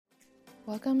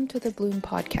Welcome to the Bloom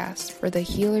Podcast for the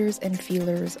healers and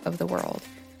feelers of the world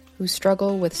who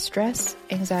struggle with stress,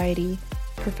 anxiety,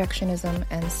 perfectionism,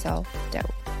 and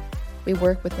self-doubt. We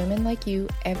work with women like you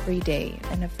every day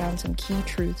and have found some key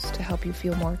truths to help you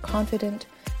feel more confident,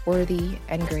 worthy,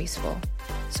 and graceful,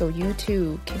 so you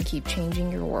too can keep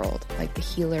changing your world like the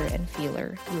healer and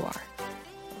feeler you are.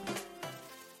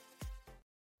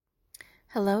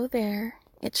 Hello there,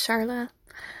 it's Charla.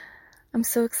 I'm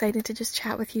so excited to just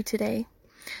chat with you today.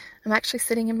 I'm actually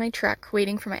sitting in my truck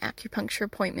waiting for my acupuncture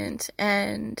appointment,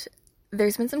 and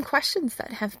there's been some questions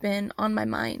that have been on my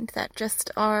mind that just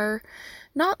are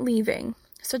not leaving.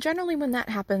 So generally when that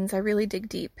happens, I really dig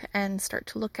deep and start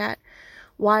to look at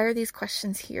why are these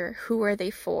questions here? Who are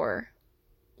they for?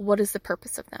 What is the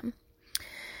purpose of them?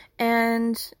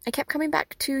 And I kept coming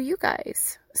back to you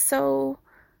guys. So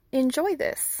enjoy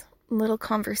this little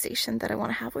conversation that I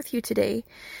want to have with you today,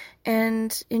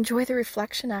 and enjoy the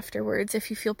reflection afterwards if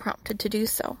you feel prompted to do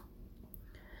so.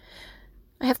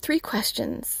 I have 3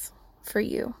 questions for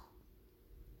you.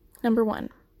 Number 1,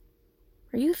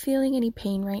 are you feeling any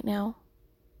pain right now?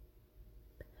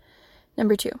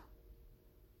 Number 2,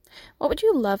 what would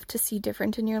you love to see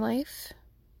different in your life,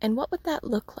 and what would that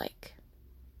look like?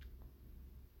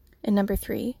 And number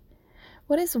 3,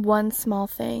 what is one small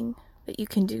thing that you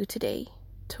can do today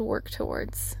to work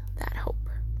towards that hope?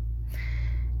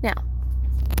 Now,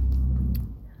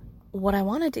 what I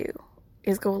want to do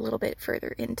is go a little bit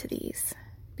further into these,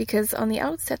 because on the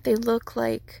outset they look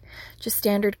like just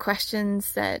standard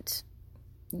questions that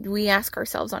we ask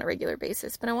ourselves on a regular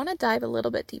basis, but I want to dive a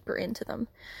little bit deeper into them.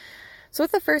 So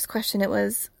with the first question, it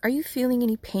was, are you feeling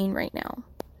any pain right now?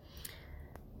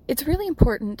 It's really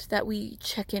important that we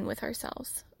check in with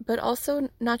ourselves, but also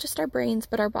not just our brains,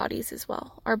 but our bodies as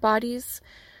well. Our bodies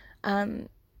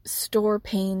store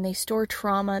pain, they store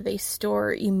trauma, they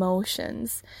store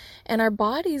emotions, and our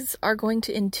bodies are going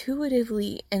to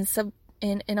intuitively and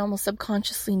almost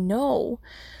subconsciously know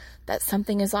that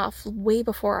something is off way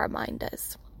before our mind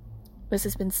does. This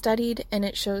has been studied, and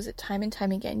it shows it time and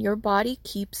time again. Your body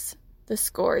keeps the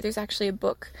score. There's actually a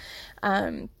book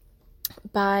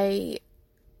by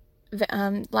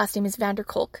last name is van der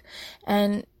Kolk,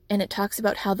 and it talks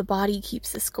about how the body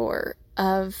keeps the score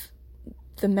of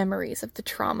the memories, of the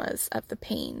traumas, of the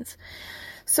pains.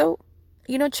 So,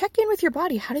 check in with your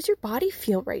body. How does your body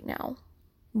feel right now?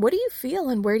 What do you feel,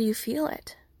 and where do you feel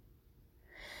it?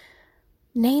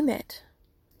 Name it,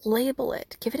 label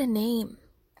it, give it a name,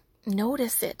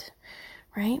 notice it,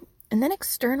 right? And then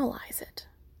externalize it.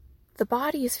 The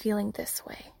body is feeling this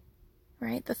way,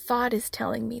 right? The thought is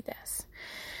telling me this.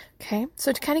 Okay,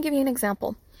 so to kind of give you an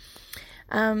example,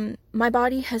 my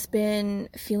body has been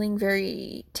feeling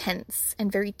very tense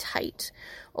and very tight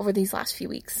over these last few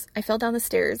weeks. I fell down the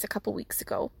stairs a couple weeks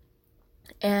ago,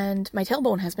 and my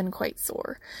tailbone has been quite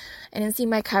sore. And in seeing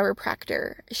my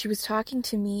chiropractor, she was talking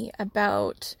to me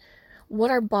about what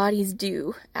our bodies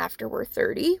do after we're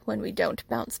 30, when we don't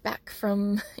bounce back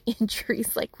from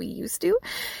injuries like we used to.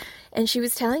 And she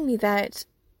was telling me that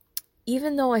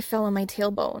even though I fell on my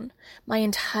tailbone, my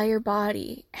entire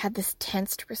body had this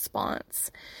tensed response.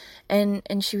 And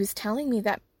she was telling me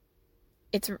that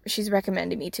she's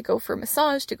recommending me to go for a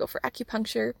massage, to go for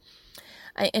acupuncture,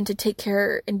 and to take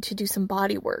care and to do some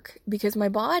body work, because my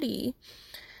body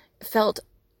felt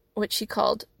what she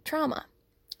called trauma.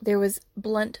 There was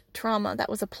blunt trauma that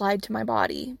was applied to my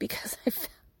body because it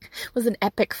was an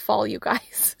epic fall, you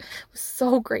guys. It was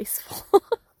so graceful.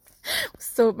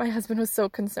 So my husband was so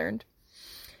concerned.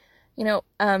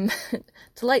 To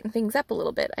lighten things up a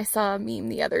little bit, I saw a meme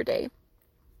the other day.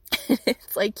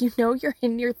 It's like, you're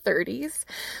in your 30s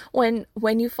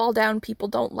when you fall down, people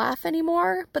don't laugh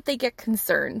anymore, but they get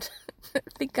concerned. I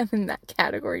think I'm in that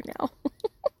category now.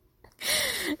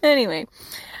 Anyway,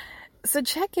 so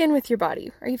check in with your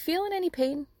body. Are you feeling any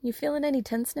pain? You feeling any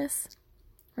tenseness?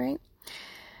 Right?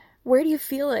 Where do you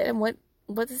feel it, and what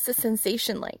is the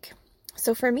sensation like?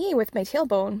 So for me, with my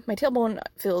tailbone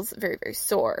feels very, very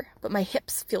sore, but my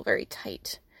hips feel very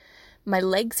tight. My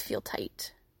legs feel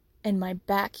tight. And my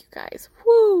back, you guys,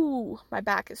 my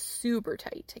back is super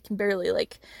tight. I can barely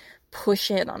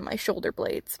push in on my shoulder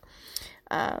blades.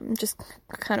 Just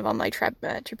kind of on my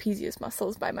trapezius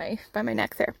muscles by my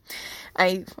neck there.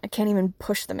 I can't even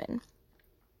push them in.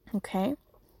 Okay.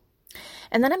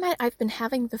 And then I've been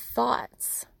having the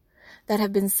thoughts that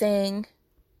have been saying,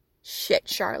 shit,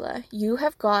 Charla, you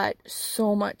have got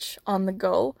so much on the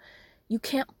go. You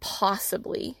can't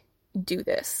possibly do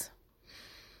this.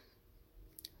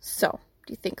 So,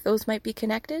 do you think those might be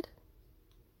connected?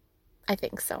 I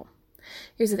think so.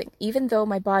 Here's the thing. Even though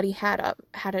my body had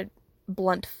a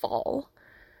blunt fall,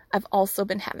 I've also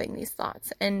been having these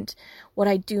thoughts. And what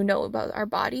I do know about our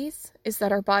bodies is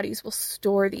that our bodies will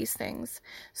store these things.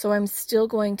 So I'm still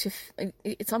going to,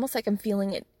 it's almost like I'm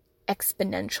feeling it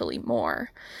exponentially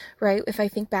more, right? If I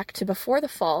think back to before the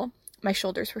fall, my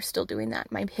shoulders were still doing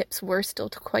that. My hips were still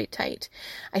quite tight.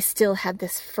 I still had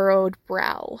this furrowed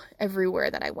brow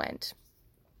everywhere that I went.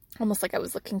 Almost like I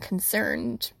was looking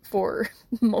concerned for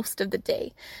most of the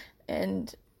day.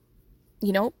 And,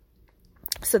 you know,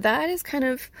 so that is kind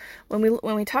of, when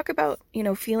we talk about, you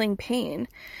know, feeling pain,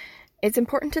 it's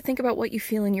important to think about what you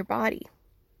feel in your body,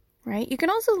 right? You can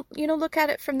also, you know, look at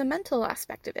it from the mental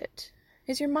aspect of it.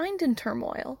 Is your mind in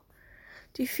turmoil?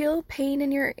 Do you feel pain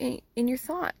in your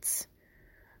thoughts?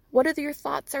 What are your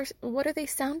thoughts what are they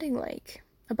sounding like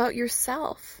about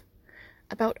yourself,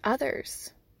 about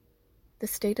others, the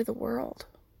state of the world?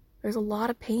 There's a lot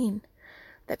of pain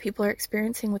that people are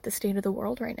experiencing with the state of the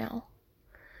world right now.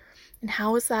 And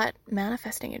how is that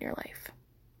manifesting in your life?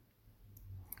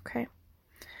 Okay.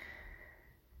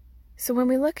 So when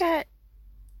we look at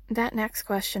that next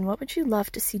question, what would you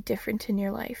love to see different in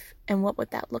your life? And what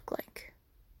would that look like?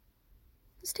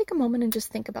 Let's take a moment and just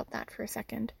think about that for a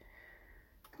second.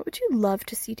 What would you love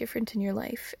to see different in your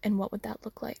life? And what would that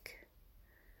look like?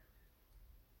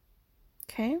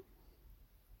 Okay.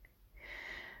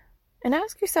 And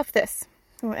ask yourself this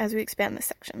as we expand this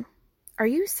section. Are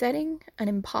you setting an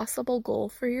impossible goal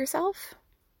for yourself?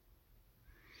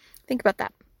 Think about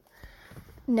that.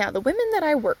 Now, the women that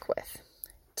I work with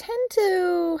tend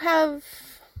to have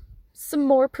some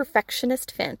more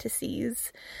perfectionist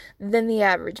fantasies than the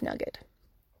average nugget.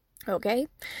 Okay?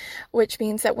 Which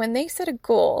means that when they set a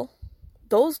goal,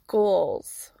 those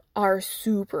goals are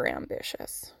super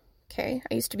ambitious. Okay?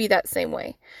 I used to be that same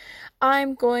way.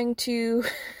 I'm going to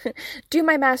do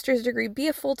my master's degree, be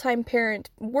a full-time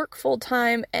parent, work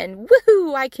full-time, and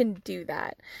woohoo, I can do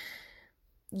that.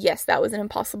 Yes, that was an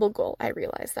impossible goal. I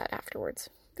realized that afterwards,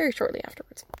 very shortly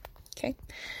afterwards. Okay.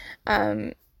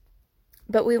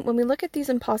 But when we look at these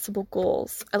impossible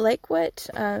goals, I like what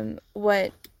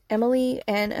Emily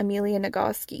and Amelia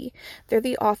Nagoski, they're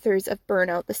the authors of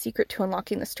Burnout, The Secret to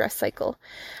Unlocking the Stress Cycle.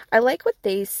 I like what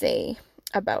they say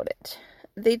about it.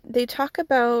 They talk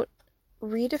about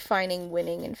redefining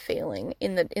winning and failing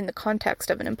in the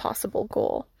context of an impossible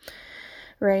goal,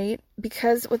 right?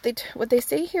 Because what they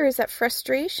say here is that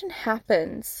frustration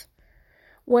happens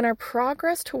when our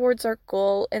progress towards our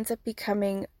goal ends up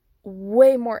becoming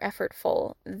way more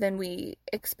effortful than we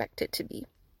expect it to be.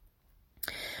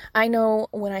 I know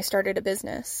when I started a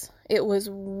business, it was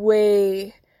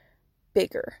way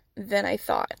bigger than I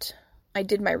thought. I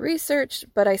did my research,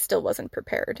 but I still wasn't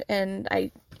prepared. And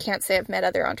I can't say I've met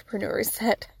other entrepreneurs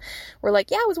that were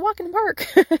like, yeah, I was walking in the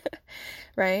park,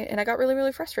 right? And I got really,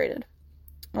 really frustrated.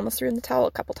 Almost threw in the towel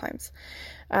a couple times.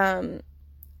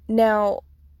 Now,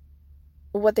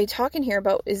 what they talk in here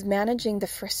about is managing the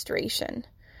frustration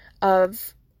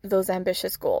of those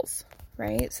ambitious goals,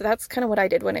 right? So that's kind of what I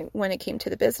did when it came to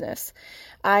the business.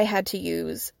 I had to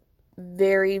use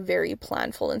very, very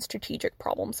planful and strategic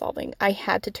problem solving. I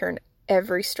had to turn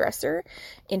every stressor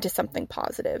into something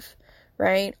positive,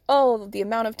 right? Oh, the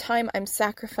amount of time I'm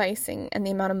sacrificing and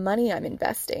the amount of money I'm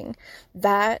investing,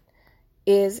 that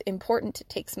is important. It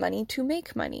takes money to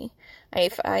make money.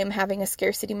 If I am having a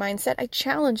scarcity mindset, I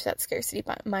challenge that scarcity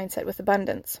mindset with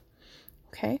abundance.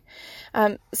 Okay.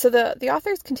 So the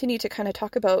authors continue to kind of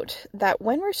talk about that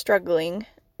when we're struggling,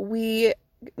 we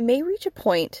may reach a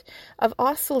point of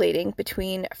oscillating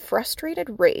between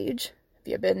frustrated rage. Have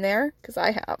you been there? Because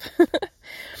I have.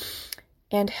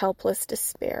 And helpless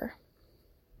despair.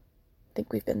 I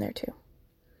think we've been there too.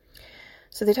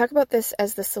 So they talk about this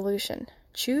as the solution.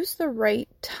 Choose the right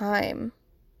time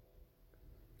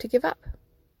to give up.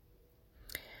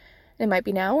 It might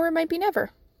be now or it might be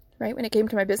never, right? When it came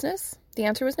to my business, the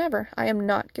answer was never. I am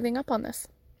not giving up on this,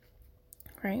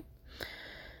 right?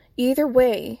 Either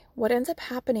way, what ends up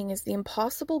happening is the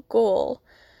impossible goal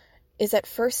is at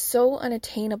first so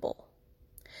unattainable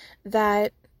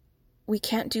that we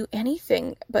can't do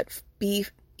anything but be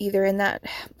either in that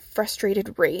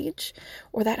frustrated rage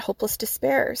or that hopeless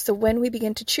despair. So when we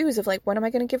begin to choose of like, when am I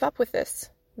going to give up with this?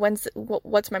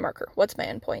 What's my marker? What's my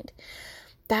endpoint?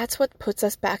 That's what puts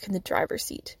us back in the driver's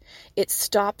seat. It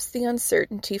stops the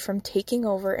uncertainty from taking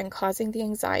over and causing the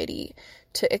anxiety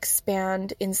to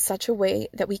expand in such a way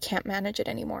that we can't manage it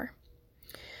anymore.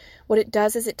 What it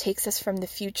does is it takes us from the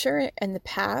future and the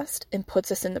past and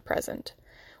puts us in the present.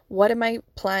 What am I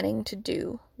planning to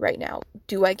do right now?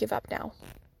 Do I give up now?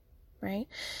 Right?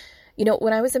 You know,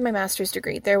 when I was in my master's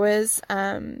degree, there was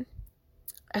a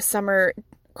summer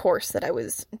course that I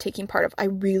was taking part of. I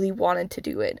really wanted to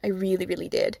do it. I really, really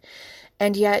did.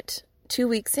 And yet 2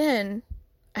 weeks in,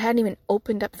 I hadn't even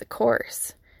opened up the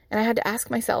course. And I had to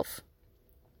ask myself,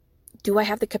 do I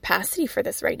have the capacity for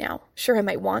this right now? Sure, I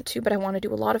might want to, but I want to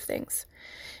do a lot of things.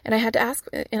 And I had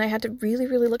to really,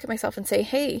 really look at myself and say,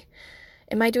 hey,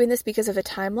 am I doing this because of a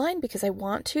timeline, because I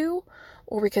want to,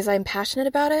 or because I'm passionate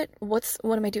about it? What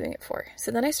am I doing it for?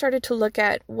 So then I started to look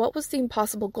at what was the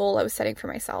impossible goal I was setting for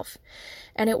myself.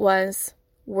 And it was,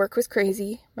 work was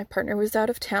crazy. My partner was out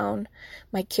of town.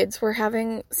 My kids were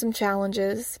having some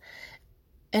challenges,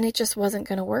 and it just wasn't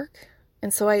going to work.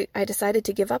 And so I decided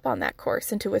to give up on that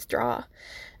course and to withdraw.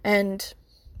 And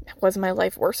was my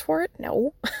life worse for it?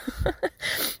 No.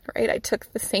 Right? I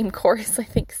took the same course, I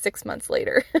think 6 months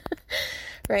later.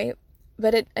 Right?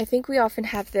 But I think we often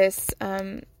have this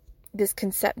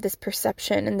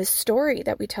perception and this story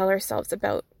that we tell ourselves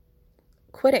about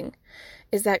quitting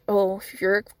is that, oh, if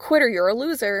you're a quitter, you're a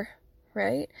loser,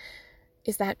 right?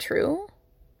 Is that true?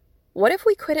 What if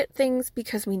we quit at things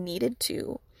because we needed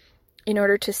to in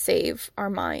order to save our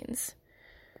minds?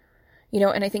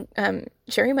 And I think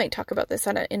Sherry might talk about this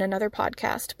in another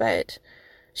podcast, but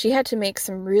she had to make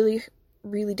some really,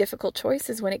 really difficult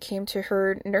choices when it came to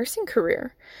her nursing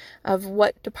career of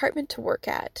what department to work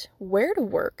at, where to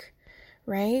work,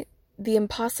 right? The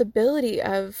impossibility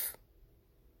of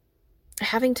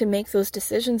having to make those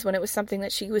decisions when it was something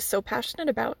that she was so passionate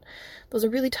about. Those are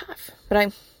really tough,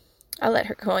 but I'll let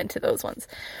her go into those ones,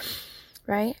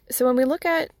 right? So when we look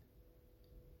at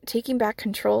taking back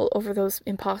control over those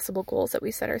impossible goals that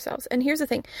we set ourselves. And here's the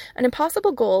thing, an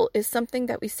impossible goal is something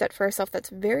that we set for ourselves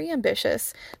that's very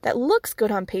ambitious, that looks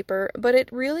good on paper, but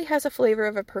it really has a flavor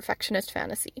of a perfectionist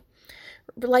fantasy.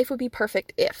 Life would be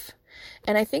perfect if.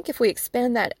 And I think if we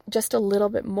expand that just a little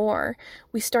bit more,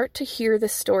 we start to hear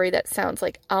this story that sounds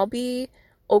like, I'll be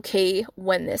okay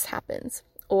when this happens.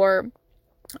 Or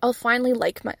I'll finally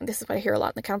this is what I hear a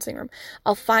lot in the counseling room,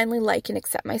 I'll finally like and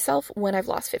accept myself when I've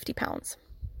lost 50 pounds.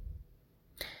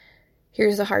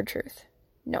 Here's the hard truth.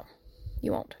 No,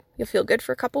 you won't. You'll feel good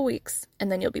for a couple weeks, and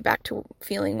then you'll be back to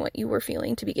feeling what you were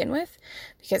feeling to begin with,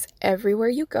 because everywhere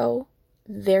you go,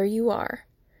 there you are.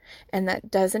 And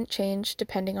that doesn't change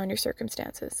depending on your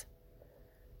circumstances.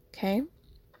 Okay?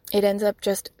 It ends up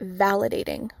just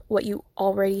validating what you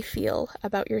already feel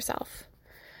about yourself.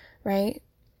 Right?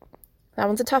 That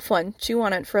one's a tough one. Chew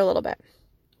on it for a little bit.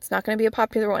 It's not going to be a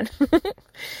popular one.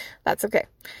 That's okay.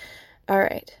 All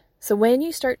right. So when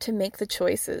you start to make the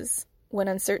choices, when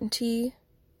uncertainty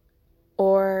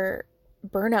or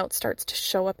burnout starts to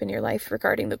show up in your life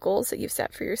regarding the goals that you've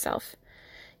set for yourself,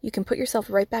 you can put yourself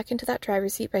right back into that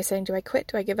driver's seat by saying, do I quit?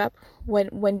 Do I give up?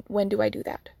 When do I do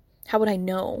that? How would I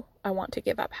know I want to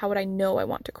give up? How would I know I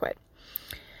want to quit?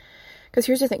 Because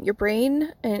here's the thing, your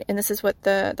brain, and this is what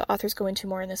the authors go into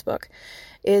more in this book,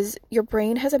 is your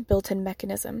brain has a built-in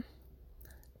mechanism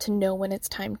to know when it's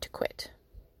time to quit.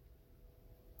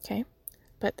 Okay?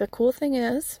 But the cool thing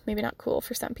is, maybe not cool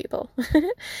for some people,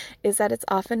 is that it's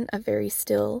often a very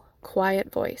still,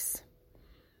 quiet voice.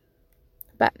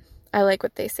 But I like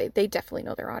what they say. They definitely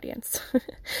know their audience.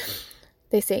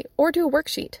 They say, or do a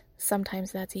worksheet.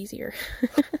 Sometimes that's easier.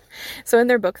 So in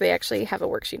their book, they actually have a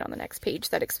worksheet on the next page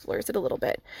that explores it a little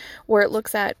bit, where it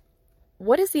looks at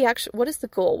what is the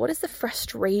goal? What is the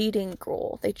frustrating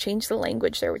goal? They changed the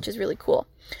language there, which is really cool.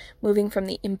 Moving from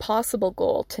the impossible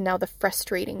goal to now the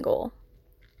frustrating goal.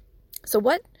 So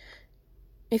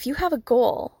if you have a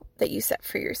goal that you set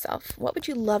for yourself, what would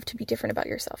you love to be different about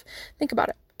yourself? Think about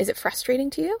it. Is it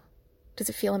frustrating to you? Does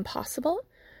it feel impossible?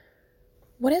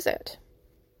 What is it?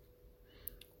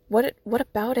 What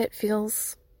about it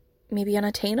feels maybe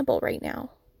unattainable right now?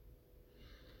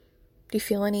 Do you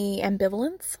feel any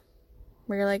ambivalence?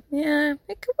 Where you're like, yeah,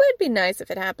 it would be nice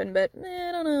if it happened, but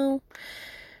I don't know.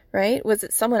 Right? Was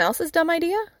it someone else's dumb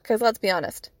idea? Because let's be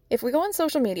honest. If we go on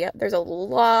social media, there's a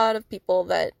lot of people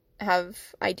that have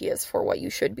ideas for what you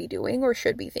should be doing or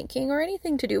should be thinking or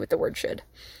anything to do with the word should.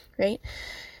 Right?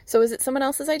 So is it someone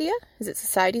else's idea? Is it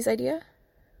society's idea?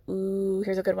 Ooh,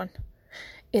 here's a good one.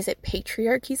 Is it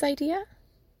patriarchy's idea?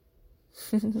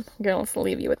 I'm going to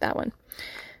leave you with that one.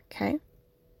 Okay.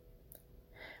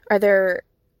 Are there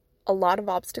a lot of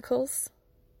obstacles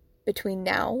between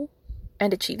now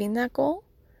and achieving that goal?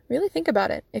 Really think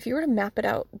about it. If you were to map it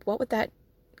out, what would that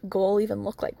goal even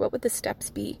look like? What would the steps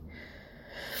be?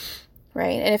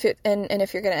 Right? And if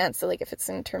you're going to answer, like if it's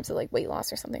in terms of like weight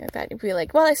loss or something like that, you'd be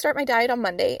like, well, I start my diet on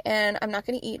Monday and I'm not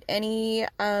going to eat any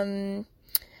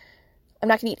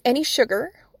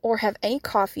sugar or have any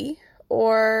coffee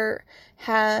or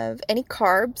have any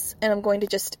carbs, and I'm going to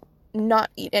just not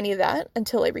eat any of that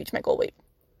until I reach my goal weight.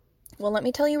 Well, let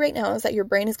me tell you right now is that your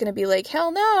brain is going to be like,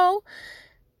 hell no.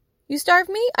 You starve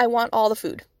me, I want all the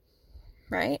food,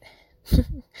 right?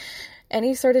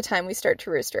 Any sort of time we start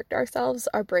to restrict ourselves,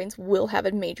 our brains will have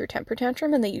a major temper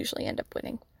tantrum, and they usually end up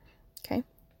winning. Okay?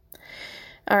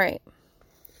 All right.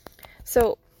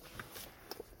 So,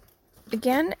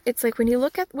 again, it's like when you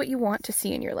look at what you want to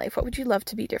see in your life, what would you love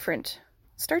to be different?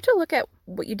 Start to look at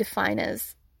what you define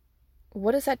as,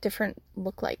 what does that different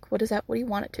look like? What do you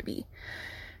want it to be?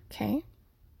 Okay?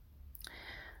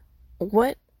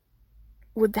 What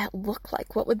would that look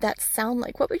like? What would that sound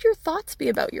like? What would your thoughts be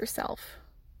about yourself?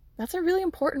 That's a really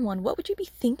important one. What would you be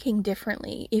thinking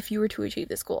differently if you were to achieve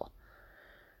this goal?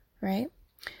 Right?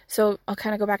 So I'll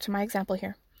kind of go back to my example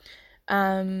here.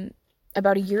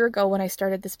 About a year ago when I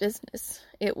started this business,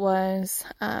 it was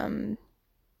an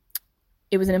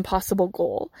impossible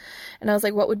goal. And I was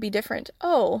like, what would be different?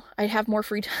 Oh, I'd have more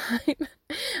free time.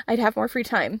 I'd have more free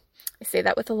time. I say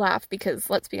that with a laugh because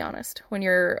let's be honest, when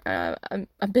you're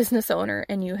a business owner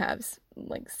and you have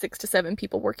like 6 to 7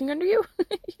 people working under you,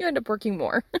 you end up working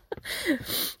more.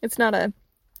 It's not a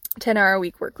 10-hour a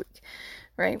week work week,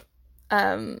 right?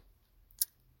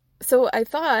 So I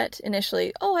thought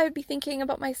initially, I would be thinking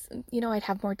about I'd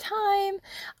have more time.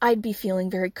 I'd be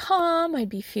feeling very calm. I'd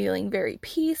be feeling very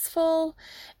peaceful,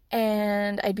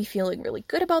 and I'd be feeling really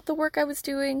good about the work I was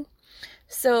doing.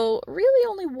 So really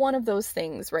only one of those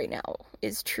things right now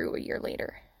is true a year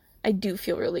later. I do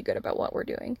feel really good about what we're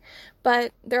doing,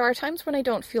 but there are times when I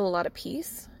don't feel a lot of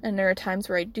peace, and there are times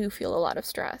where I do feel a lot of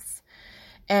stress,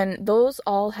 and those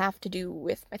all have to do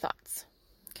with my thoughts.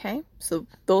 Okay, so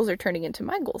those are turning into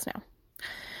my goals now.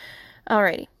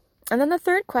 Alrighty, and then the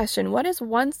third question, what is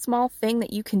one small thing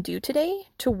that you can do today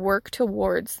to work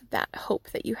towards that hope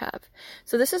that you have?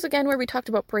 So this is again where we talked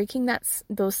about breaking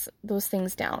those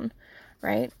things down,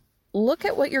 right? Look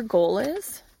at what your goal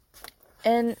is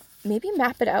and maybe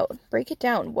map it out, break it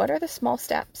down. What are the small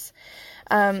steps?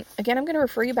 Again, I'm going to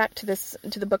refer you back to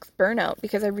the book Burnout,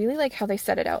 because I really like how they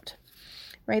set it out,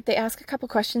 right? They ask a couple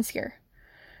questions here,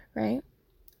 right?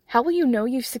 How will you know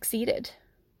you've succeeded?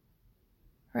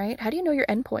 Right? How do you know your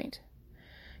endpoint?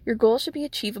 Your goal should be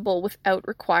achievable without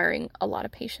requiring a lot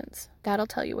of patience. That'll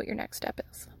tell you what your next step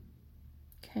is.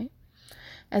 Okay?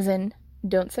 As in,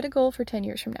 don't set a goal for 10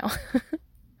 years from now.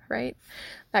 Right?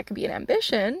 That could be an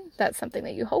ambition. That's something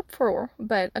that you hope for.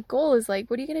 But a goal is like,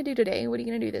 what are you going to do today? What are you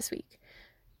going to do this week?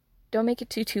 Don't make it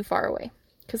too far away.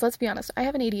 Because let's be honest, I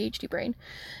have an ADHD brain.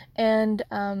 And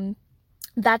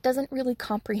that doesn't really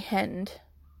comprehend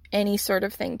any sort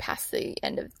of thing past the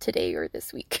end of today or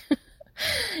this week.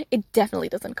 It definitely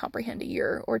doesn't comprehend a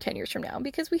year or 10 years from now,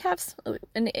 because we have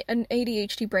an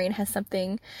ADHD brain has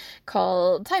something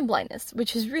called time blindness,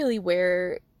 which is really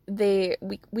where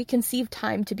we conceive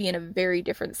time to be in a very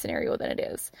different scenario than it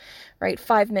is, right?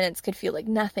 5 minutes could feel like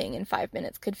nothing, and 5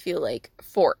 minutes could feel like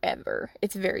forever.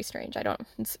 It's very strange.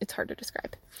 It's hard to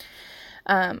describe.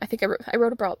 I think I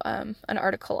wrote about an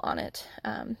article on it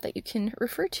that you can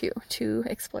refer to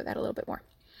explore that a little bit more.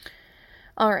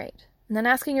 All right. And then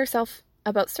asking yourself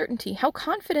about certainty. How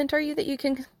confident are you that you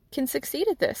can succeed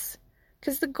at this?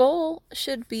 Because the goal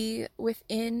should be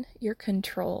within your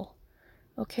control.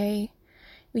 Okay?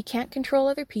 We can't control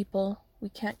other people. We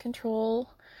can't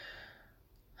control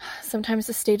sometimes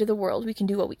the state of the world. We can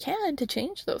do what we can to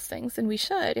change those things, and we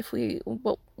should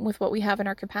with what we have in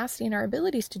our capacity and our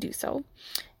abilities to do so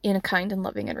in a kind and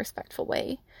loving and respectful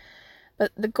way.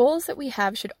 But the goals that we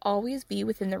have should always be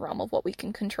within the realm of what we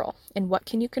can control. And what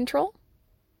can you control?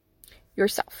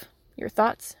 Yourself, your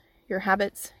thoughts, your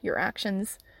habits, your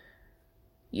actions,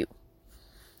 you.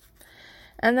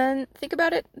 And then think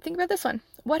about this one.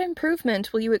 What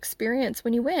improvement will you experience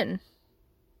when you win?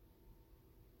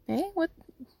 Okay, what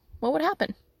would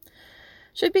happen?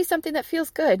 Should be something that feels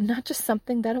good, not just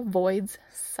something that avoids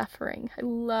suffering. I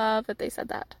love that they said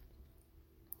that.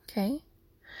 Okay?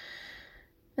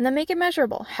 And then make it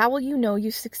measurable. How will you know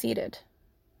you succeeded?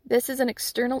 This is an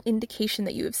external indication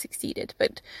that you have succeeded,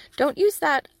 but don't use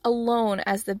that alone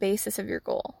as the basis of your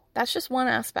goal. That's just one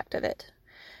aspect of it,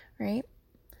 right?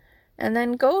 And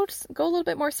then go a little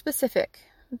bit more specific.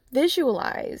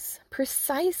 Visualize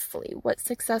precisely what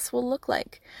success will look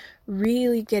like.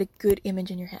 Really get a good image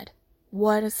in your head.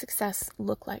 What does success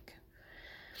look like?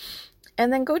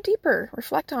 And then go deeper.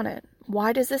 Reflect on it.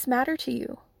 Why does this matter to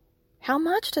you? How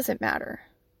much does it matter?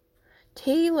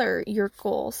 Tailor your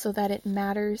goal so that it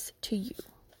matters to you.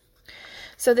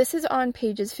 So this is on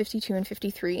pages 52 and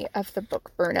 53 of the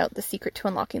book Burnout, The Secret to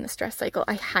Unlocking the Stress Cycle.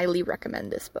 I highly recommend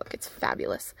this book. It's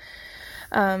fabulous.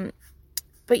 But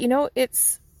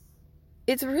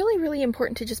it's really, really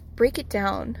important to just break it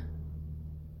down.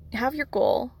 Have your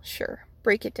goal, sure,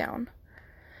 break it down.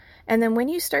 And then when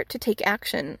you start to take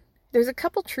action, There's a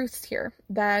couple truths here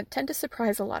that tend to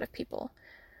surprise a lot of people.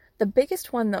 The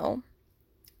biggest one, though,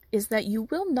 is that you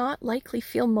will not likely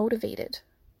feel motivated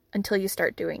until you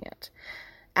start doing it.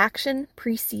 Action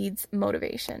precedes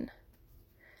motivation.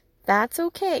 That's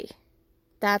okay.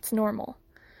 That's normal.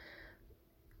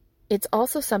 It's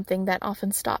also something that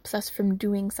often stops us from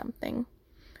doing something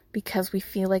because we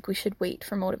feel like we should wait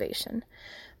for motivation.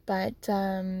 But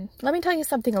let me tell you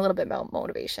something a little bit about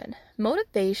motivation.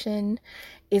 Motivation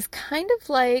is kind of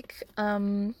like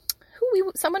someone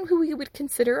who we would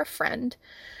consider a friend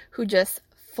who just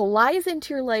flies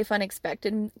into your life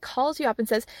unexpected and calls you up and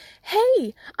says,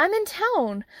 "Hey, I'm in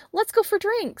town. Let's go for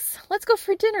drinks. Let's go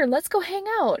for dinner. Let's go hang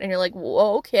out." And you're like,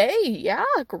 "Whoa, okay, yeah,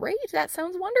 great. That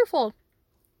sounds wonderful."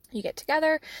 You get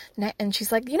together, and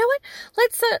she's like, "You know what?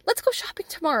 Let's go shopping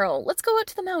tomorrow. Let's go out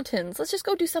to the mountains. Let's just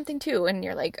go do something too." And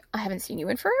you're like, "I haven't seen you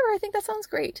in forever. I think that sounds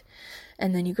great."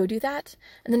 And then you go do that.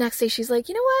 And the next day she's like,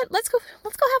 "You know what? Let's go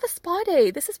have a spa day.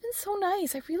 This has been so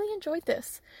nice. I really enjoyed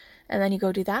this." And then you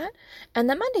go do that. And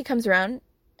then Monday comes around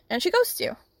and she ghosts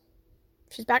you.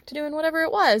 She's back to doing whatever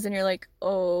it was. And you're like,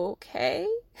 okay.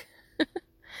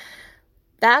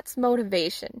 That's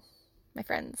motivation, my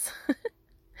friends.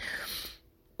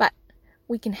 But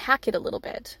we can hack it a little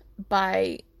bit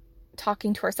by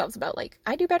talking to ourselves about like,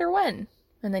 I do better when,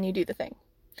 and then you do the thing.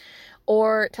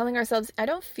 Or telling ourselves, I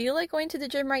don't feel like going to the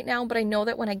gym right now, but I know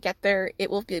that when I get there, it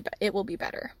will be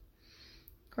better.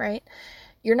 Right?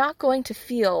 You're not going to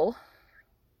feel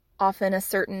often a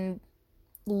certain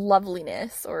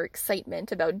loveliness or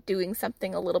excitement about doing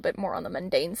something a little bit more on the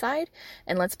mundane side.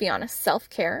 And let's be honest,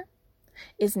 self-care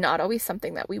is not always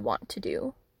something that we want to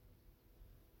do.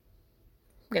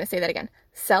 I'm going to say that again.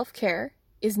 Self-care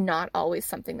is not always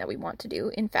something that we want to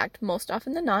do. In fact, most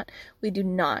often than not, we do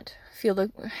not feel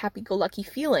the happy-go-lucky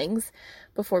feelings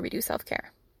before we do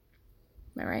self-care.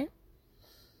 Am I right?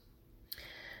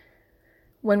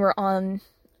 When we're on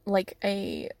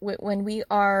when we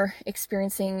are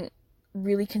experiencing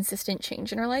really consistent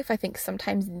change in our life, I think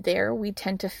sometimes there we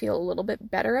tend to feel a little bit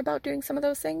better about doing some of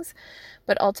those things.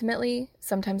 But ultimately,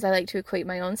 sometimes I like to equate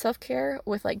my own self-care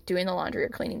with like doing the laundry or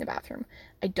cleaning the bathroom.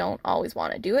 I don't always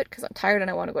want to do it because I'm tired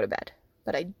and I want to go to bed.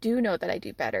 But I do know that I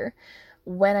do better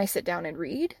when I sit down and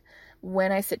read,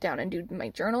 when I sit down and do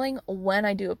my journaling, when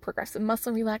I do a progressive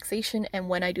muscle relaxation, and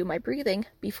when I do my breathing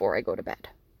before I go to bed.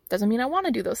 Doesn't mean I want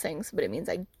to do those things, but it means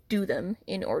I do them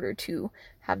in order to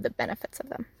have the benefits of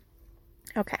them.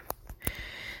 Okay.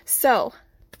 So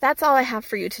that's all I have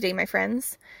for you today, my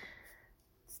friends.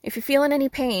 If you're feeling any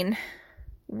pain,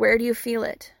 where do you feel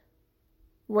it?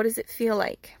 What does it feel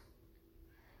like?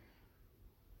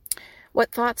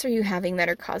 What thoughts are you having that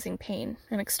are causing pain?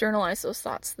 And externalize those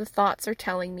thoughts. The thoughts are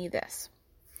telling me this.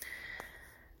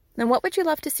 Then what would you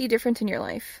love to see different in your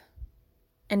life?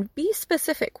 And be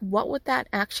specific. What would that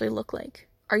actually look like?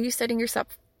 Are you setting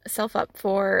yourself up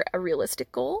for a realistic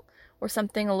goal or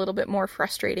something a little bit more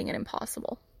frustrating and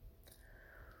impossible?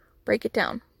 Break it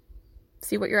down.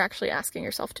 See what you're actually asking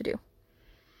yourself to do.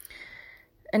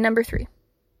 And number 3,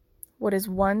 what is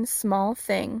one small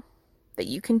thing that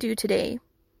you can do today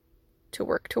to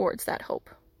work towards that hope?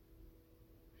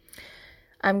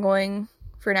 I'm going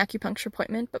for an acupuncture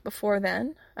appointment, but before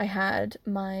then, I had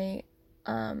my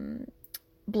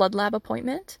blood lab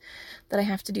appointment that I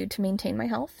have to do to maintain my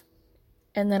health.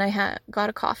 And then I got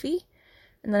a coffee,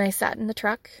 and then I sat in the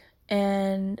truck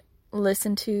and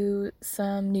listened to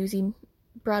some newsy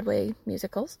Broadway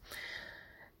musicals.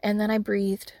 And then I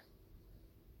breathed.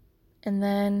 And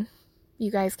then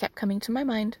you guys kept coming to my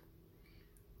mind.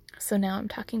 So now I'm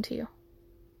talking to you.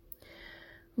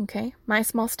 Okay, my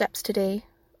small steps today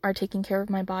are taking care of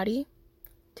my body,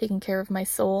 taking care of my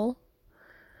soul,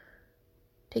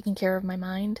 taking care of my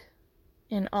mind,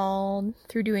 and all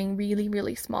through doing really,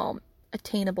 really small,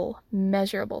 attainable,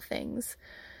 measurable things.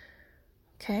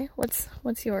 Okay, what's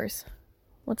yours?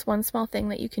 What's one small thing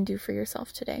that you can do for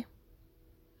yourself today?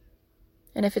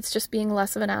 And if it's just being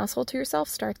less of an asshole to yourself,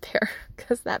 start there,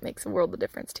 because that makes a world of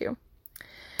difference too.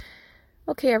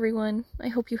 Okay, everyone, I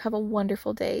hope you have a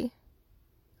wonderful day.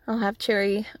 I'll have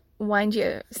Cherry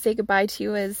say goodbye to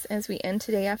you as we end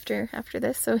today after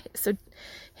this. So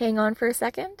hang on for a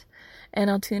second, and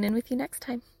I'll tune in with you next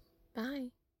time. Bye.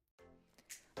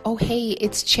 Oh, hey,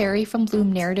 it's Cherry from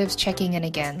Bloom Narratives checking in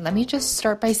again. Let me just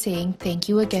start by saying thank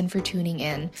you again for tuning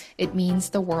in. It means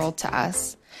the world to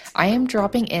us. I am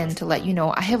dropping in to let you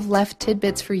know I have left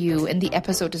tidbits for you in the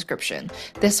episode description.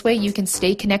 This way you can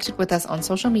stay connected with us on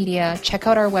social media, check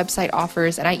out our website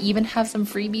offers, and I even have some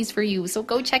freebies for you, so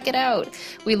go check it out.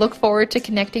 We look forward to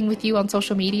connecting with you on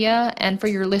social media and for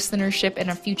your listenership in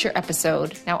a future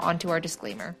episode. Now on to our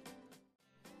disclaimer.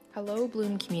 Hello,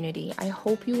 Bloom community. I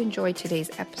hope you enjoyed today's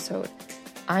episode.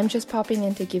 I'm just popping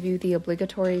in to give you the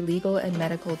obligatory legal and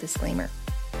medical disclaimer.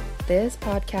 This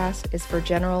podcast is for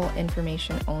general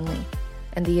information only,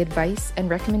 and the advice and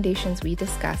recommendations we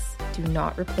discuss do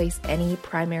not replace any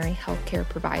primary healthcare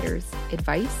provider's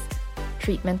advice,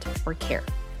 treatment, or care.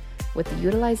 With the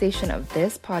utilization of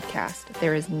this podcast,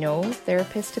 there is no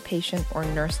therapist-to-patient or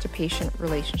nurse-to-patient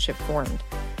relationship formed,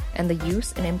 and the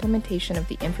use and implementation of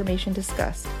the information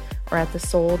discussed are at the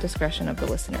sole discretion of the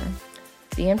listener.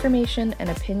 The information and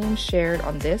opinions shared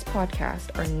on this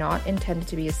podcast are not intended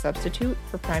to be a substitute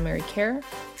for primary care,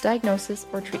 diagnosis,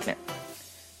 or treatment.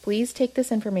 Please take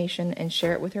this information and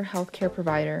share it with your healthcare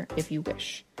provider if you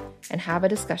wish, and have a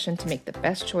discussion to make the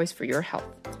best choice for your health.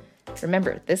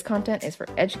 Remember, this content is for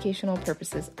educational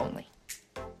purposes only.